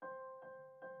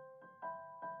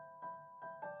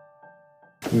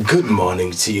Good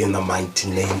morning to you in the mighty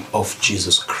name of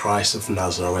Jesus Christ of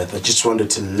Nazareth. I just wanted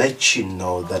to let you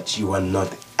know that you are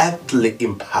not earthly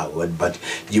empowered, but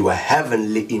you are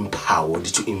heavenly empowered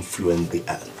to influence the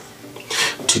earth.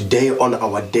 Today, on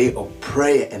our day of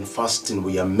prayer and fasting,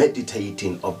 we are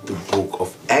meditating of the book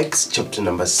of Acts, chapter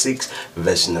number 6,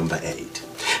 verse number 8.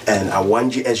 And I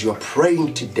want you, as you're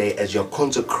praying today, as you're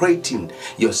consecrating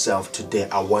yourself today,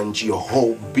 I want your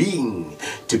whole being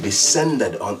to be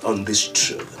centered on this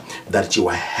truth, that you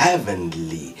are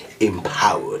heavenly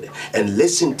empowered. And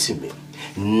listen to me.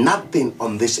 Nothing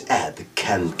on this earth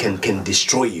can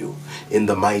destroy you in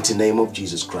the mighty name of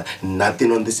Jesus Christ.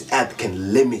 Nothing on this earth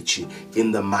can limit you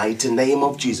in the mighty name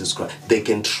of Jesus Christ. They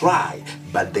can try,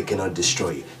 but they cannot destroy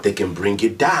you. They can bring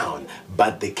you down,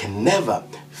 but they can never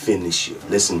finish you.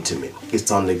 Listen to me. It's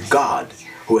only God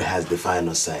who has the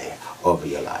final say over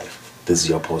your life. This is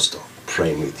your apostle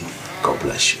praying with you. God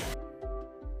bless you.